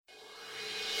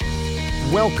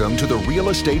Welcome to the Real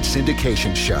Estate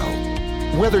Syndication Show.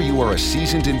 Whether you are a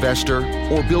seasoned investor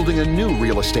or building a new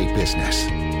real estate business,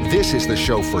 this is the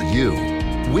show for you.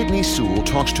 Whitney Sewell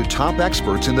talks to top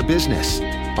experts in the business.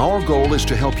 Our goal is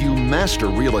to help you master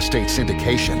real estate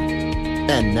syndication.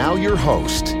 And now your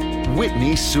host,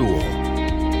 Whitney Sewell.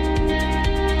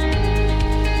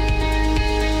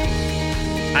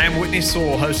 I am Whitney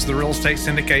Sewell, host of the Real Estate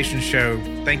Syndication Show.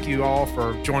 Thank you all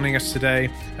for joining us today.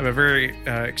 I have a very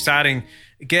exciting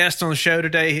guest on the show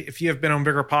today. If you have been on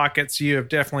Bigger Pockets, you have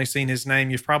definitely seen his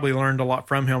name. You've probably learned a lot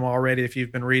from him already if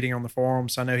you've been reading on the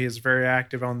forums. I know he is very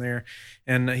active on there,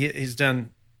 and he's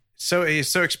so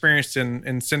experienced in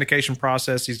syndication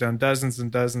process. He's done dozens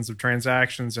and dozens of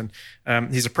transactions, and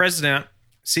he's a president,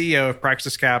 CEO of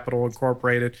Praxis Capital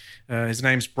Incorporated. His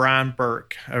name's Brian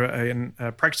Burke.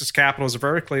 Praxis Capital is a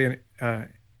vertically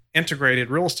integrated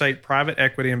real estate private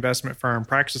equity investment firm.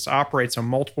 Praxis operates on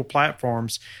multiple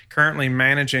platforms, currently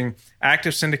managing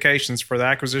active syndications for the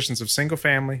acquisitions of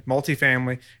single-family,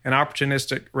 multifamily, and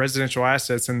opportunistic residential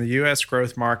assets in the U.S.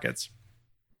 growth markets.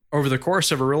 Over the course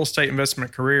of a real estate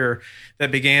investment career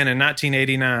that began in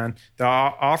 1989, the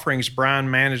offerings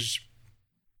Brian managed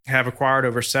have acquired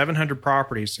over 700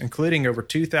 properties, including over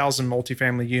 2,000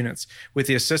 multifamily units, with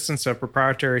the assistance of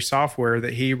proprietary software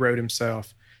that he wrote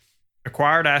himself.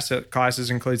 Acquired asset classes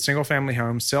include single-family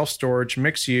homes, self-storage,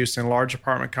 mixed-use, and large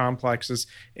apartment complexes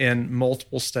in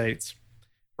multiple states.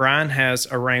 Brian has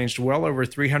arranged well over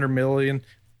 $300 million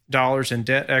in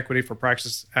debt equity for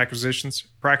Praxis acquisitions.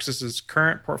 Praxis's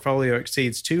current portfolio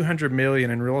exceeds $200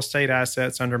 million in real estate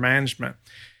assets under management.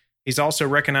 He's also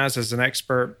recognized as an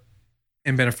expert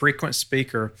and been a frequent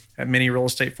speaker at many real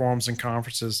estate forums and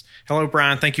conferences. Hello,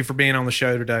 Brian. Thank you for being on the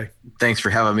show today. Thanks for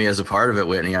having me as a part of it,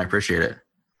 Whitney. I appreciate it.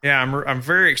 Yeah, I'm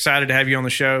very excited to have you on the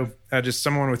show. Just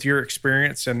someone with your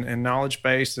experience and knowledge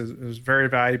base is very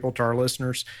valuable to our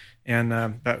listeners.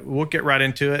 And but we'll get right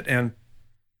into it. And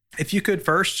if you could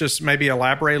first just maybe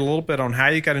elaborate a little bit on how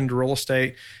you got into real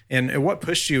estate and what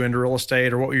pushed you into real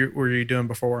estate, or what were you doing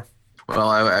before? Well,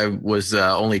 I was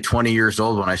only 20 years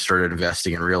old when I started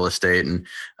investing in real estate, and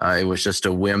it was just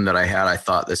a whim that I had. I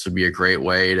thought this would be a great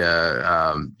way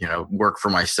to, work for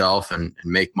myself and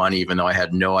make money, even though I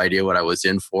had no idea what I was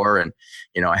in for. And,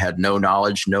 I had no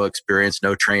knowledge, no experience,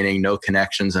 no training, no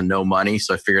connections, and no money.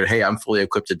 So I figured, hey, I'm fully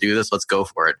equipped to do this. Let's go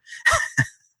for it.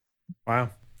 Wow.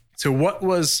 So what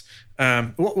was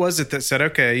it that said,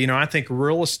 okay, I think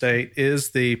real estate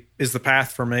is the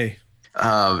path for me?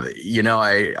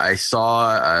 I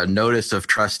saw a notice of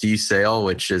trustee sale,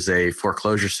 which is a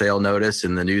foreclosure sale notice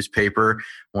in the newspaper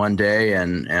one day.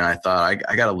 And I thought,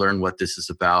 I got to learn what this is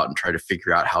about and try to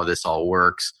figure out how this all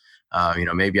works.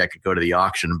 Maybe I could go to the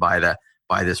auction and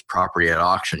buy this property at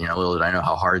auction. Little did I know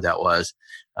how hard that was.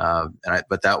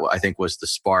 But that I think was the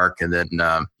spark. And then,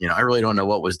 I really don't know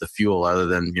what was the fuel other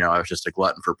than, I was just a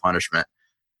glutton for punishment.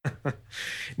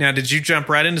 Now, did you jump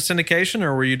right into syndication,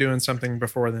 or were you doing something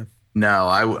before then? No,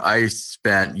 I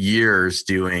spent years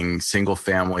doing single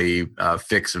family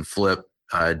fix and flip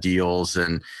deals,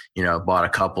 and bought a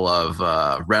couple of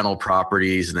rental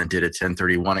properties, and then did a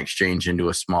 1031 exchange into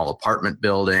a small apartment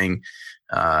building,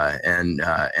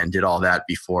 and did all that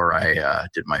before I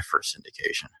did my first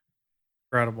syndication.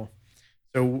 Incredible.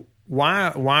 So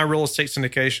why real estate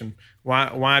syndication?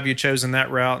 Why have you chosen that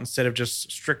route instead of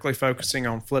just strictly focusing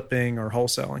on flipping or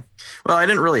wholesaling? Well, I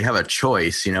didn't really have a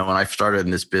choice. When I started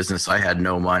in this business, I had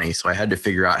no money. So I had to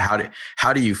figure out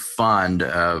how do you fund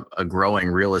a growing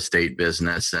real estate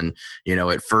business? And,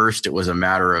 at first it was a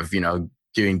matter of,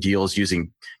 doing deals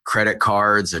using credit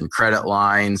cards and credit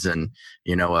lines and,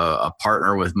 a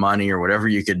partner with money or whatever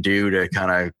you could do to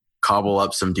kind of cobble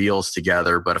up some deals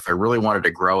together. But if I really wanted to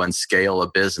grow and scale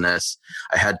a business,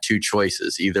 I had two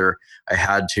choices. Either I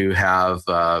had to have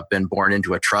been born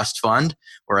into a trust fund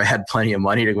where I had plenty of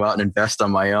money to go out and invest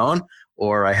on my own,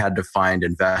 or I had to find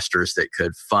investors that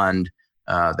could fund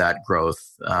that growth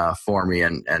for me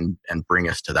and bring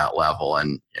us to that level.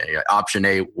 And option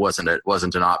A wasn't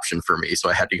an option for me, so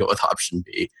I had to go with option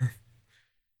B.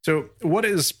 So what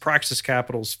is Praxis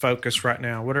Capital's focus right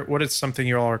now? What is something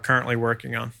you all are currently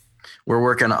working on? We're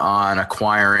working on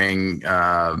acquiring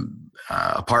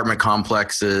apartment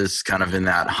complexes kind of in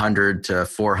that 100 to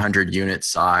 400 unit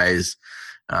size,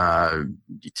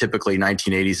 typically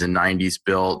 1980s and 90s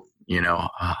built,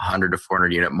 100 to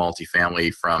 400 unit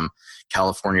multifamily from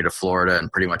California to Florida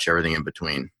and pretty much everything in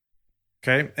between.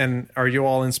 Okay. And are you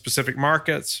all in specific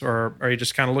markets, or are you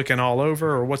just kind of looking all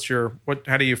over, or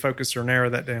how do you focus or narrow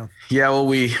that down? Yeah, well,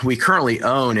 we currently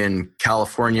own in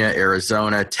California,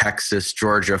 Arizona, Texas,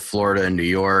 Georgia, Florida, and New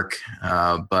York.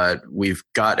 But we've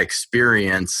got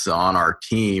experience on our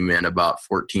team in about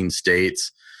 14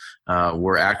 states.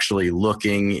 We're actually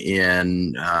looking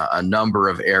in a number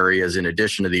of areas in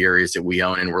addition to the areas that we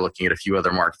own, and we're looking at a few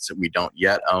other markets that we don't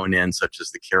yet own in, such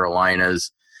as the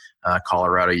Carolinas,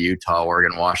 Colorado, Utah,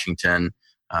 Oregon, Washington,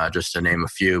 just to name a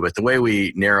few. But the way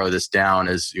we narrow this down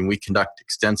is we conduct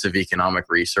extensive economic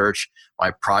research. My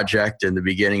project in the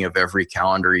beginning of every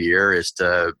calendar year is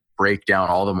to break down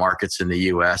all the markets in the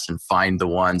U.S. and find the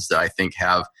ones that I think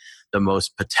have the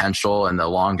most potential and the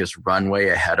longest runway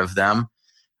ahead of them.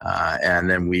 And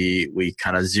then we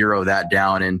kind of zero that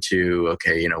down into,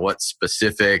 okay, what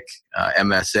specific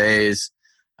MSAs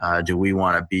do we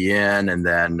want to be in, and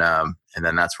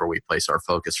then that's where we place our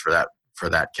focus for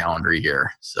that calendar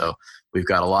year. So we've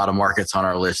got a lot of markets on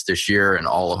our list this year, and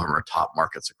all of them are top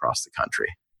markets across the country.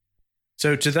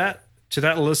 So to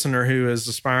that listener who is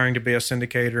aspiring to be a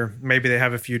syndicator, maybe they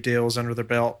have a few deals under their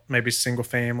belt, maybe single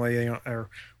family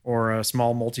or a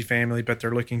small multifamily, but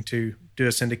they're looking to do a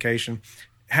syndication.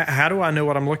 How do I know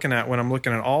what I'm looking at when I'm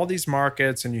looking at all these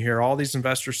markets and you hear all these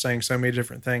investors saying so many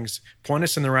different things? Point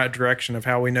us in the right direction of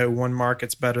how we know one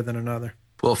market's better than another.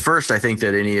 Well, first, I think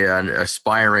that any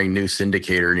aspiring new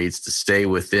syndicator needs to stay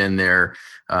within their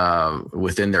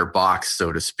box,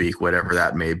 so to speak, whatever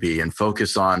that may be, and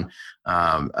focus on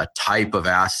a type of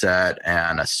asset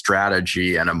and a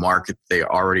strategy and a market they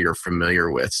already are familiar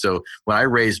with. So when I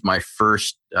raised my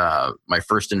first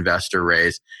investor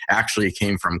raise, actually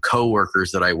came from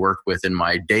coworkers that I worked with in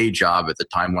my day job at the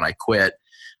time when I quit.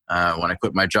 When I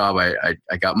quit my job, I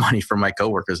got money from my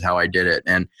coworkers, how I did it.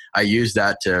 And I used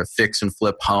that to fix and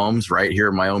flip homes right here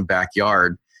in my own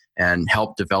backyard and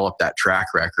help develop that track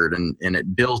record. And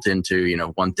it built into,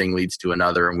 one thing leads to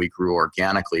another. And we grew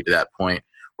organically to that point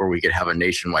where we could have a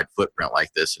nationwide footprint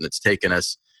like this. And it's taken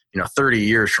us, 30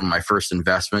 years from my first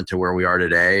investment to where we are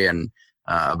today. And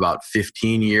about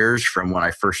 15 years from when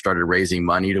I first started raising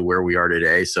money to where we are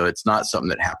today. So it's not something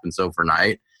that happens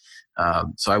overnight.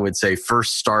 So I would say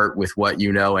first start with what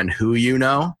you know and who you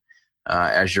know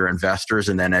as your investors.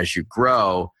 And then as you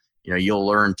grow, you'll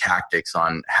learn tactics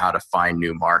on how to find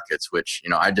new markets, which,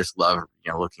 I just love,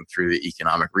 looking through the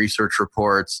economic research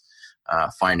reports,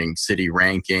 finding city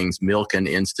rankings. Milken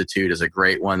Institute is a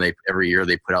great one. Every year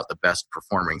they put out the best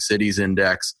performing cities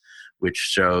index, which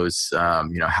shows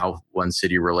how one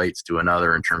city relates to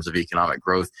another in terms of economic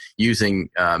growth, using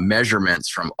measurements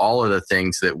from all of the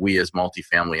things that we as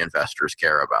multifamily investors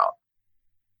care about.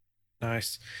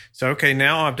 Nice. So, okay,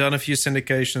 now I've done a few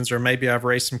syndications, or maybe I've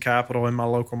raised some capital in my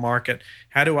local market.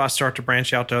 How do I start to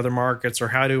branch out to other markets, or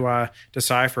how do I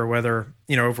decipher whether,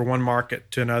 over one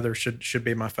market to another should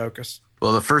be my focus?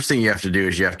 Well, the first thing you have to do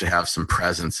is you have to have some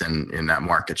presence in that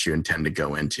market you intend to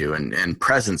go into. And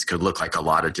presence could look like a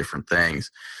lot of different things.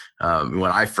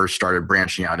 When I first started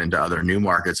branching out into other new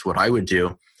markets, what I would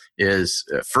do is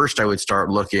first I would start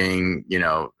looking,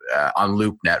 on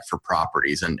LoopNet for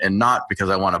properties, and not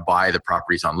because I want to buy the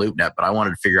properties on LoopNet, but I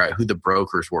wanted to figure out who the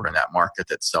brokers were in that market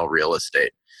that sell real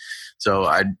estate. So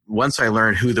once I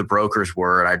learned who the brokers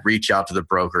were, I'd reach out to the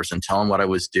brokers and tell them what I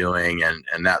was doing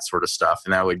and that sort of stuff.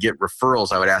 And I would get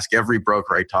referrals. I would ask every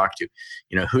broker I talked to,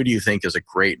 who do you think is a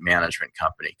great management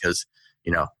company? Because,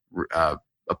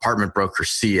 apartment brokers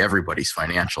see everybody's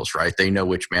financials, right? They know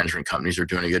which management companies are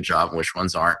doing a good job and which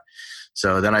ones aren't.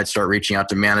 So then I'd start reaching out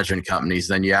to management companies.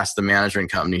 Then you ask the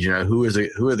management companies, who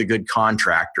are the good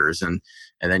contractors? And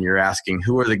then you're asking,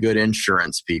 who are the good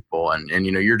insurance people? And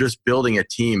you're just building a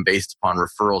team based upon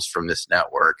referrals from this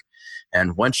network.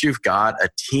 And once you've got a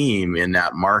team in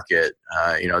that market,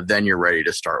 then you're ready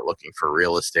to start looking for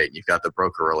real estate. And you've got the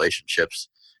broker relationships,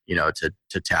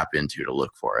 to tap into to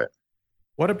look for it.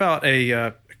 What about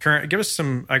a current? Give us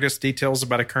some, details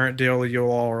about a current deal that you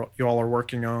all are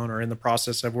working on or in the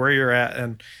process of, where you're at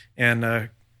and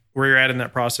where you're at in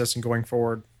that process and going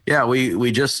forward. Yeah,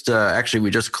 we just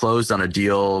closed on a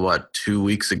deal 2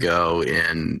 weeks ago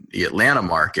in the Atlanta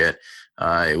market.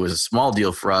 It was a small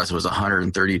deal for us. It was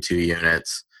 132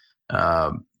 units,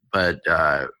 but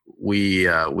we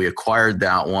acquired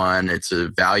that one. It's a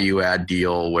value add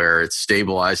deal where it's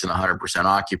stabilized and 100%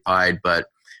 occupied, but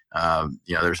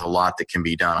there's a lot that can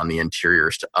be done on the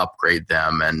interiors to upgrade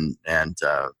them and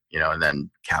then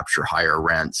capture higher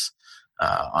rents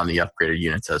on the upgraded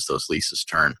units as those leases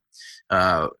turn.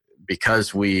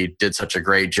 Because we did such a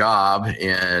great job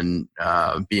in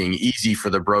being easy for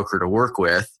the broker to work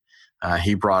with,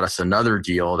 he brought us another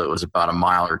deal that was about a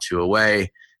mile or two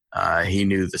away. He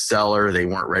knew the seller. They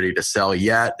weren't ready to sell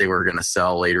yet. They were going to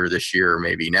sell later this year or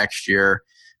maybe next year.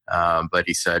 But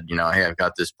he said, hey, I've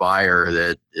got this buyer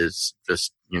that is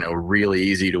just, really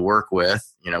easy to work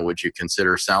with. Would you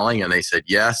consider selling? And they said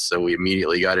yes. So we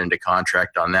immediately got into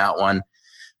contract on that one.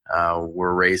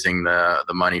 We're raising the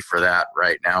money for that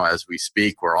right now as we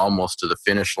speak. We're almost to the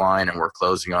finish line, and we're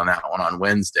closing on that one on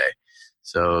Wednesday.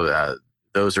 So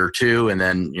those are two. And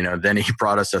then, then he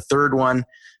brought us a third one,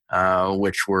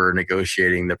 which we're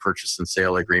negotiating the purchase and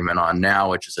sale agreement on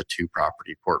now, which is a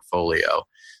 2-property portfolio.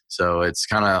 So it's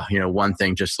kind of, one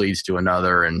thing just leads to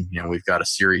another. And, we've got a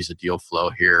series of deal flow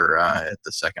here at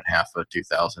the second half of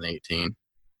 2018.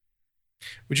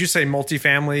 Would you say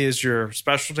multifamily is your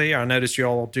specialty? I noticed you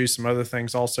all do some other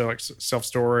things also, like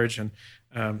self-storage and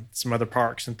some other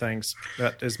parks and things.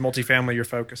 Is multifamily your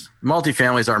focus?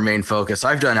 Multifamily is our main focus.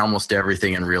 I've done almost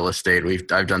everything in real estate.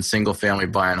 I've done single family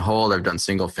buy and hold. I've done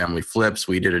single family flips.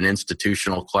 We did an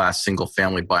institutional class single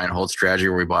family buy and hold strategy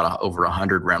where we bought over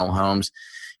 100 rental homes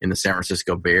in the San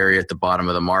Francisco Bay Area at the bottom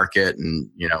of the market. And,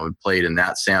 we played in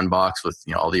that sandbox with,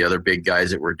 all the other big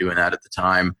guys that were doing that at the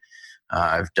time.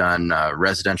 I've done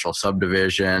residential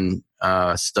subdivision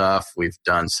stuff. We've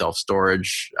done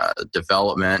self-storage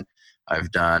development.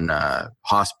 I've done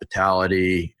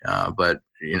hospitality. But,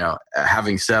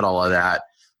 having said all of that,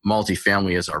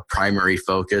 multifamily is our primary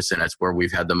focus, and it's where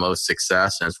we've had the most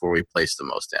success, and it's where we place the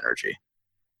most energy.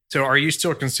 So are you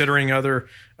still considering other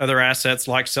assets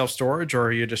like self-storage, or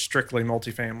are you just strictly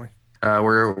multifamily?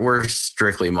 We're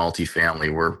strictly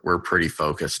multifamily. We're pretty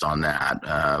focused on that.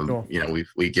 Cool.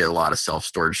 We get a lot of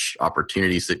self-storage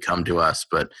opportunities that come to us,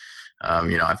 but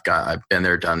I've been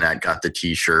there, done that, got the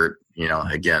T-shirt.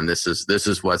 Again, this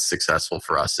is what's successful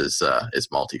for us is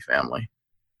multifamily.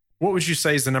 What would you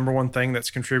say is the number one thing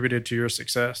that's contributed to your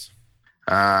success?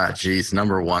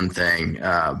 Number one thing.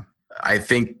 I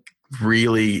think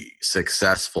really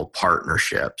successful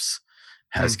partnerships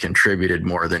has contributed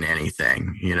more than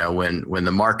anything. When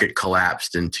the market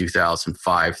collapsed in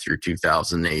 2005 through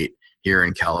 2008 here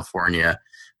in California,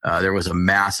 there was a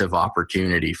massive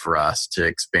opportunity for us to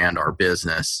expand our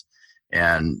business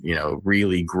and,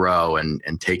 really grow and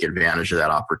take advantage of that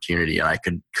opportunity. And I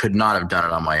could not have done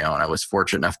it on my own. I was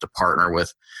fortunate enough to partner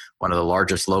with one of the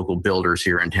largest local builders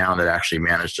here in town that actually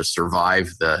managed to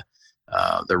survive the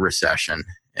recession.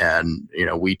 And,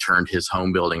 we turned his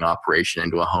home building operation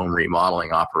into a home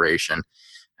remodeling operation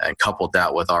and coupled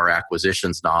that with our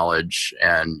acquisitions knowledge.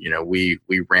 And, we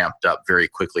ramped up very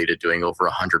quickly to doing over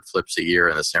 100 flips a year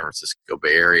in the San Francisco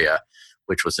Bay Area,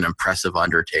 which was an impressive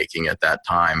undertaking at that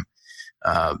time.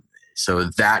 So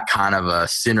that kind of a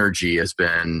synergy has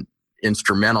been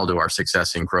instrumental to our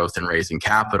success in growth and raising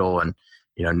capital. And,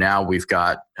 now we've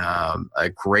got a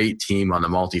great team on the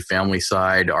multifamily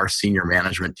side. Our senior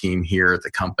management team here at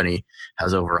the company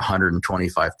has over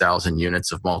 125,000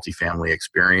 units of multifamily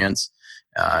experience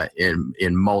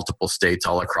in multiple states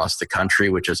all across the country,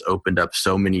 which has opened up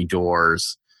so many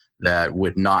doors that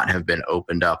would not have been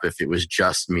opened up if it was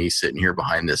just me sitting here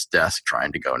behind this desk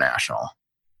trying to go national.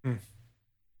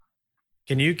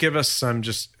 Can you give us some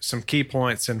key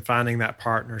points in finding that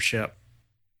partnership?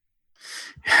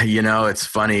 It's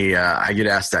funny. I get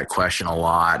asked that question a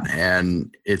lot,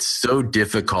 and it's so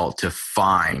difficult to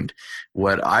find.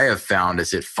 What I have found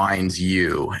is it finds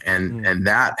you, and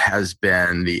that has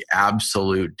been the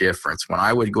absolute difference. When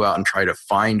I would go out and try to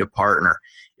find a partner,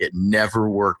 it never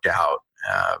worked out.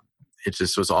 It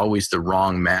just was always the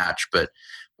wrong match. But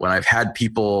when I've had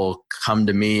people come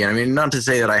to me, and I mean, not to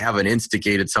say that I haven't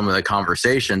instigated some of the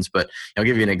conversations, but I'll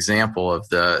give you an example of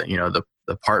the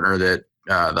partner that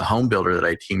the home builder that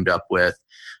I teamed up with.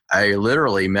 I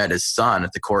literally met his son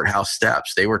at the courthouse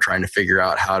steps. They were trying to figure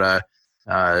out how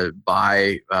to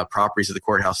buy properties at the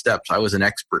courthouse steps. I was an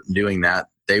expert in doing that.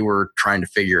 They were trying to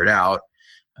figure it out.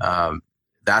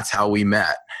 That's how we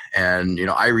met. And,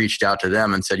 I reached out to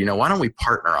them and said, why don't we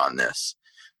partner on this?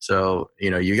 So,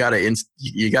 you got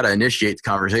to initiate the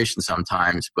conversation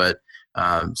sometimes, but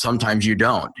sometimes you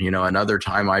don't. Another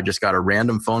time I just got a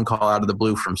random phone call out of the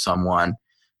blue from someone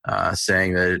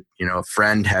saying that, a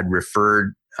friend had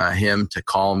referred him to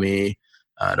call me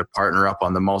to partner up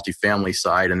on the multifamily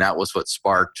side. And that was what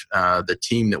sparked the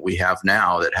team that we have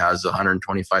now that has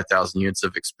 125,000 units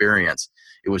of experience.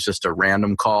 It was just a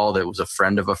random call that was a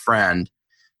friend of a friend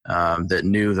that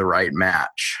knew the right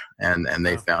match, and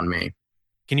they found me.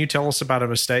 Can you tell us about a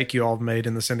mistake you all have made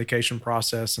in the syndication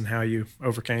process and how you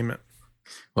overcame it?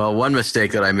 Well, one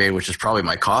mistake that I made, which is probably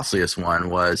my costliest one,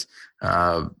 was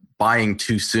buying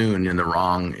too soon at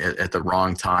the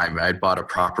wrong time. I had bought a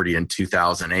property in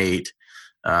 2008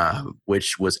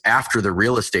 which was after the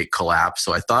real estate collapse.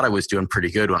 So I thought I was doing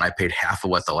pretty good when I paid half of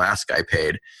what the last guy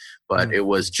paid. But it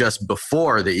was just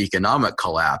before the economic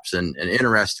collapse. And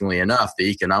interestingly enough, the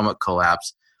economic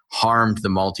collapse harmed the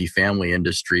multifamily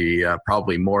industry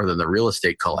probably more than the real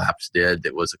estate collapse did.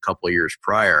 That was a couple of years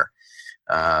prior.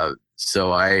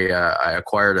 So I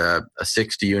acquired a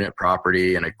 60-unit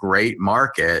property in a great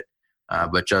market,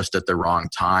 but just at the wrong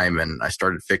time. And I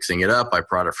started fixing it up. I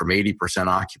brought it from 80%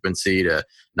 occupancy to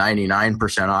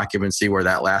 99% occupancy, where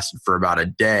that lasted for about a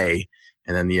day.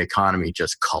 And then the economy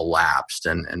just collapsed.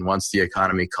 And once the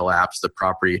economy collapsed, the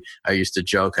property, I used to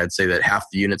joke, I'd say that half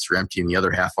the units are empty and the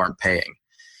other half aren't paying.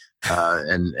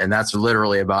 And that's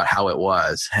literally about how it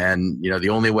was. And, the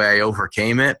only way I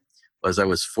overcame it was I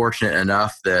was fortunate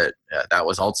enough that that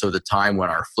was also the time when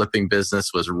our flipping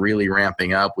business was really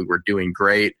ramping up. We were doing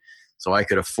great. So I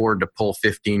could afford to pull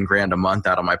 $15,000 a month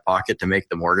out of my pocket to make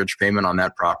the mortgage payment on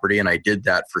that property. And I did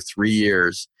that for 3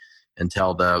 years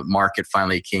until the market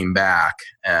finally came back.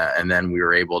 And then we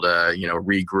were able to,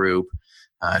 regroup.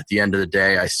 At the end of the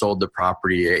day, I sold the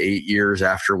property 8 years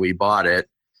after we bought it,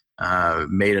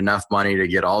 made enough money to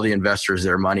get all the investors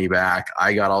their money back.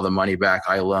 I got all the money back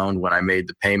I loaned when I made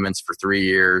the payments for 3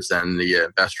 years, and the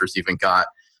investors even got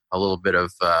a little bit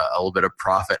of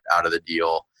profit out of the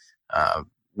deal,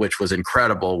 which was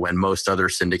incredible when most other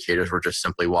syndicators were just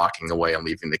simply walking away and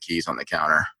leaving the keys on the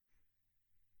counter.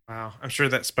 Wow. I'm sure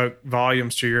that spoke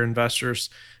volumes to your investors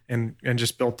and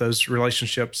just built those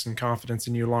relationships and confidence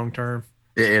in you long term.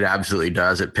 It absolutely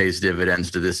does. It pays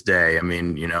dividends to this day. I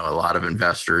mean, a lot of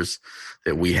investors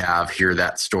that we have hear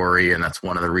that story, and that's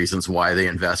one of the reasons why they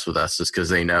invest with us, is because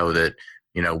they know that,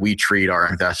 we treat our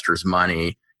investors'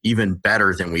 money even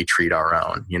better than we treat our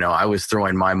own. I was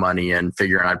throwing my money in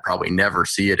figuring I'd probably never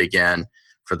see it again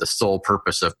for the sole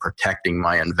purpose of protecting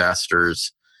my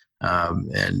investors.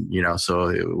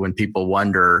 So when people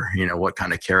wonder, what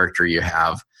kind of character you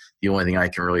have, the only thing I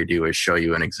can really do is show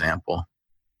you an example.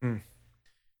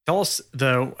 Tell us,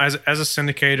 though, as a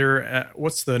syndicator,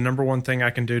 what's the number one thing I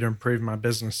can do to improve my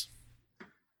business?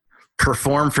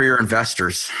 Perform for your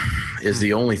investors is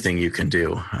the only thing you can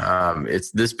do.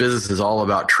 This business is all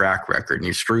about track record, and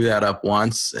you screw that up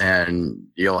once and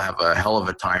you'll have a hell of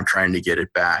a time trying to get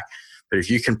it back. But if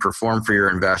you can perform for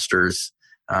your investors,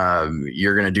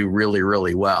 you're going to do really,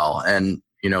 really well. And,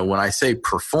 when I say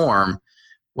perform,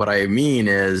 what I mean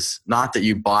is not that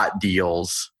you bought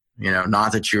deals,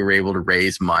 not that you were able to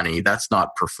raise money. That's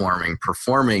not performing.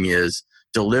 Performing is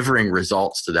delivering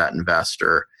results to that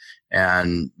investor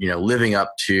and, living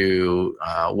up to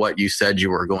what you said you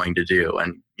were going to do.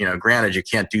 And, granted, you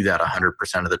can't do that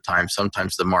 100% of the time.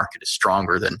 Sometimes the market is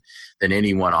stronger than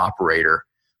any one operator.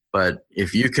 But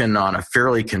if you can, on a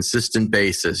fairly consistent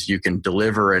basis, you can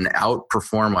deliver and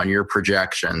outperform on your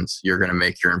projections, you're going to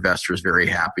make your investors very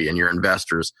happy, and your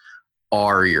investors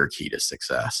are your key to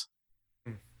success.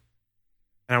 And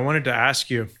I wanted to ask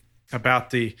you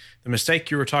about the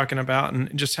mistake you were talking about,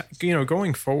 and just,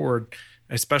 going forward,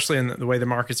 especially in the way the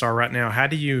markets are right now, how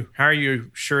are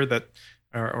you sure that,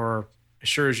 or as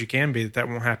sure as you can be, that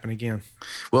won't happen again?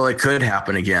 Well, it could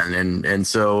happen again. And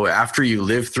so after you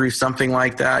live through something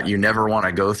like that, you never want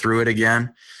to go through it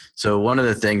again. So one of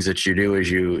the things that you do is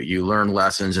you learn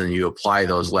lessons and you apply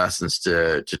those lessons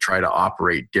to try to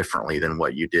operate differently than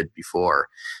what you did before.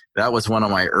 That was one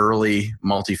of my early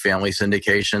multifamily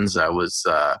syndications. I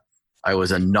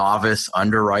was a novice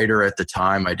underwriter at the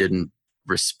time. I didn't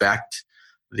respect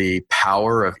the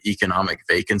power of economic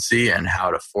vacancy and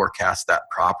how to forecast that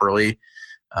properly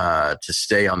to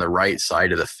stay on the right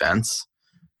side of the fence.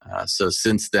 So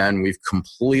since then, we've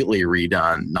completely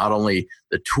redone not only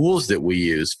the tools that we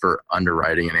use for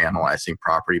underwriting and analyzing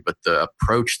property, but the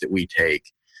approach that we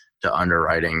take to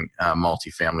underwriting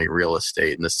multifamily real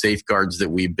estate, and the safeguards that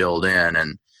we build in,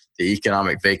 and the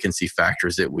economic vacancy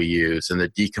factors that we use, and the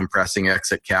decompressing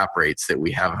exit cap rates that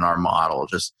we have in our model.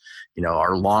 Just,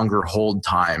 our longer hold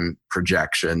time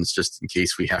projections, just in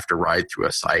case we have to ride through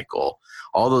a cycle.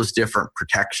 All those different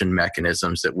protection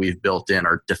mechanisms that we've built in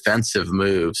are defensive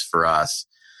moves for us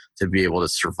to be able to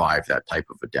survive that type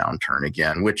of a downturn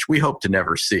again, which we hope to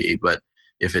never see. But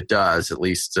if it does, at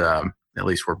least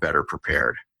we're better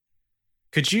prepared.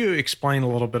 Could you explain a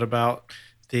little bit about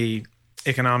the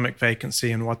economic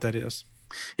vacancy and what that is?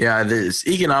 Yeah, this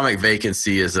economic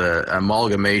vacancy is an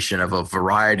amalgamation of a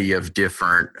variety of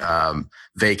different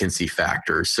vacancy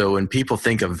factors. So when people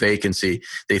think of vacancy,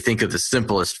 they think of the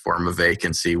simplest form of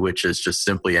vacancy, which is just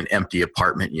simply an empty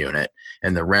apartment unit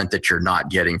and the rent that you're not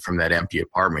getting from that empty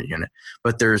apartment unit.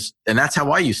 But and that's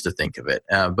how I used to think of it.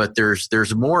 But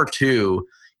there's more to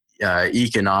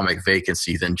economic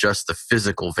vacancy than just the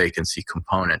physical vacancy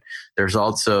component. There's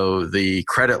also the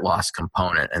credit loss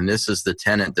component, and this is the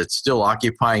tenant that's still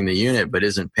occupying the unit but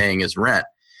isn't paying his rent.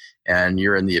 And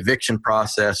you're in the eviction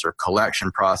process or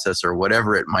collection process or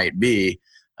whatever it might be,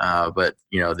 but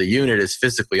the unit is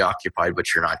physically occupied,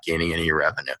 but you're not gaining any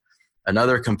revenue.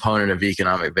 Another component of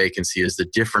economic vacancy is the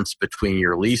difference between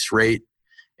your lease rate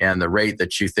and the rate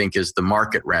that you think is the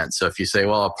market rent. So if you say,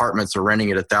 well, apartments are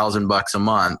renting at $1,000 a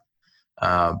month,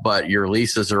 but your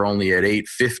leases are only at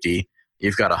 $850,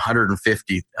 you've got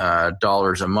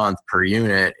 $150 a month per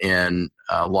unit in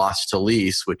loss to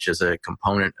lease, which is a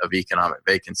component of economic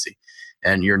vacancy.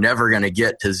 And you're never going to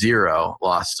get to zero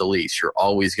loss to lease. You're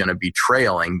always going to be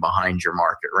trailing behind your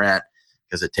market rent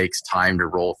because it takes time to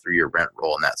roll through your rent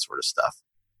roll and that sort of stuff.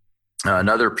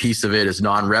 Another piece of it is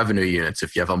non-revenue units.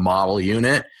 If you have a model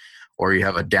unit, or you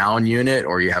have a down unit,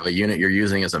 or you have a unit you're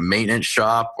using as a maintenance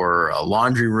shop or a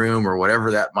laundry room or whatever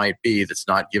that might be that's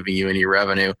not giving you any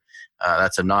revenue,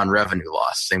 that's a non-revenue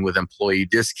loss. Same with employee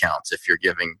discounts. If you're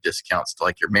giving discounts to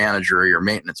like your manager or your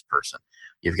maintenance person,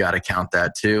 you've got to count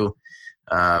that too.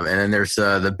 And then there's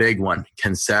the big one,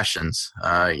 concessions.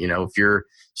 If you're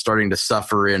starting to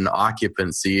suffer in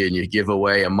occupancy and you give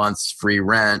away a month's free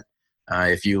rent,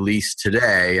 if you lease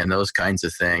today and those kinds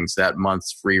of things, that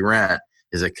month's free rent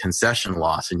is a concession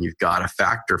loss, and you've got to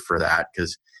factor for that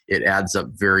because it adds up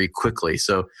very quickly.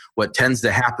 So what tends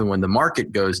to happen when the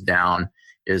market goes down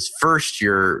is first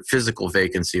your physical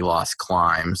vacancy loss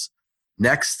climbs.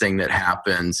 Next thing that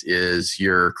happens is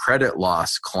your credit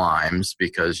loss climbs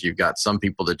because you've got some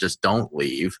people that just don't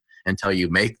leave until you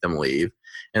make them leave.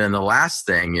 And then the last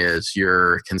thing is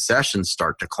your concessions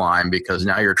start to climb because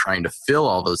now you're trying to fill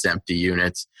all those empty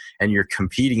units and you're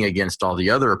competing against all the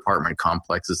other apartment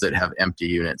complexes that have empty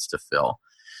units to fill.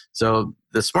 So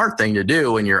the smart thing to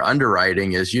do when you're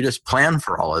underwriting is you just plan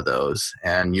for all of those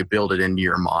and you build it into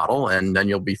your model and then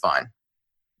you'll be fine.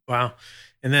 Wow.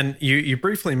 And then you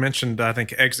briefly mentioned, I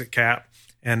think, exit cap.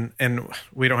 And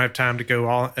we don't have time to go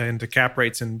all into cap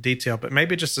rates in detail, but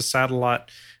maybe just a satellite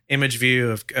image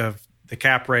view of the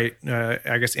cap rate,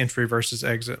 I guess, entry versus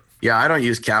exit. Yeah, I don't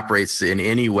use cap rates in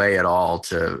any way at all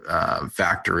to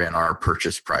factor in our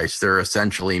purchase price. They're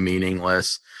essentially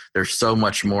meaningless. There's so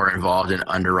much more involved in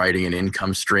underwriting an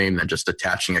income stream than just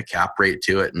attaching a cap rate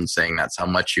to it and saying that's how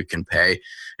much you can pay.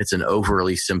 It's an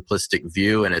overly simplistic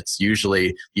view, and it's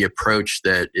usually the approach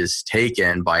that is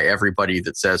taken by everybody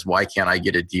that says, why can't I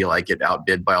get a deal? I get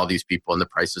outbid by all these people and the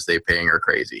prices they're paying are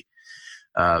crazy.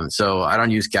 So I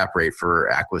don't use cap rate for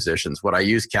acquisitions. What I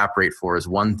use cap rate for is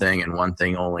one thing and one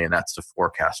thing only, and that's to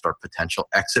forecast our potential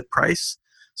exit price.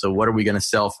 So what are we going to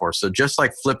sell for? So just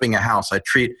like flipping a house, I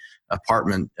treat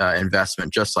apartment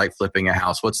investment just like flipping a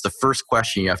house. What's the first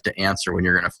question you have to answer when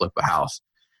you're going to flip a house?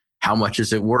 How much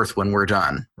is it worth when we're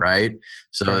done, right?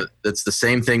 So that's the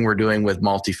same thing we're doing with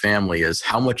multifamily is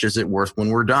how much is it worth when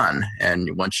we're done?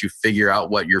 And once you figure out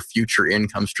what your future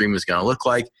income stream is going to look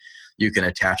like, you can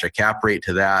attach a cap rate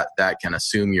to that. That can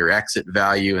assume your exit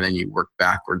value, and then you work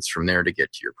backwards from there to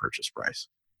get to your purchase price.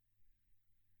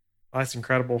 That's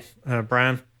incredible,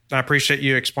 Brian. I appreciate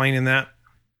you explaining that.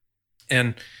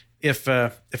 And if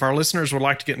our listeners would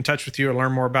like to get in touch with you or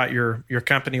learn more about your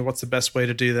company, what's the best way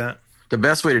to do that? The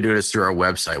best way to do it is through our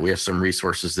website. We have some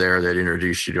resources there that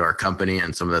introduce you to our company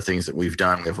and some of the things that we've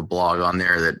done. We have a blog on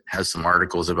there that has some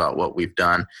articles about what we've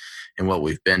done and what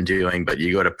we've been doing. But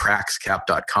you go to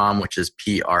praxcap.com, which is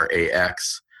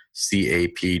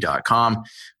praxcap.com.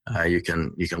 You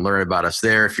can learn about us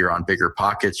there. If you're on Bigger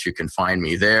Pockets, you can find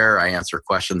me there. I answer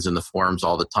questions in the forums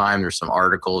all the time. There's some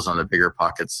articles on the Bigger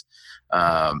Pockets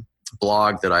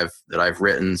blog that I've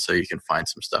written, so you can find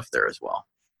some stuff there as well.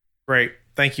 Great.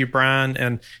 Thank you, Brian.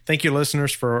 And thank you,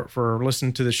 listeners, for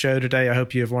listening to the show today. I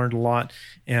hope you have learned a lot,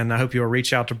 and I hope you'll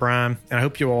reach out to Brian. And I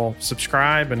hope you will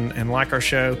subscribe and like our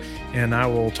show, and I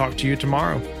will talk to you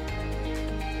tomorrow.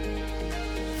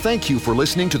 Thank you for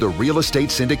listening to the Real Estate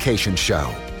Syndication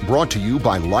Show, brought to you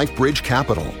by LifeBridge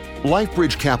Capital.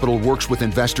 LifeBridge Capital works with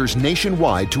investors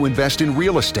nationwide to invest in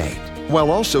real estate, while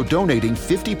also donating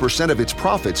 50% of its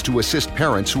profits to assist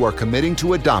parents who are committing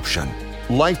to adoption.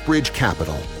 LifeBridge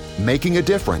Capital, making a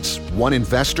difference, one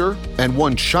investor and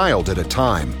one child at a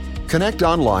time. Connect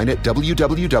online at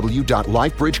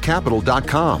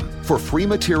www.lifebridgecapital.com for free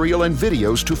material and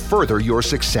videos to further your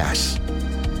success.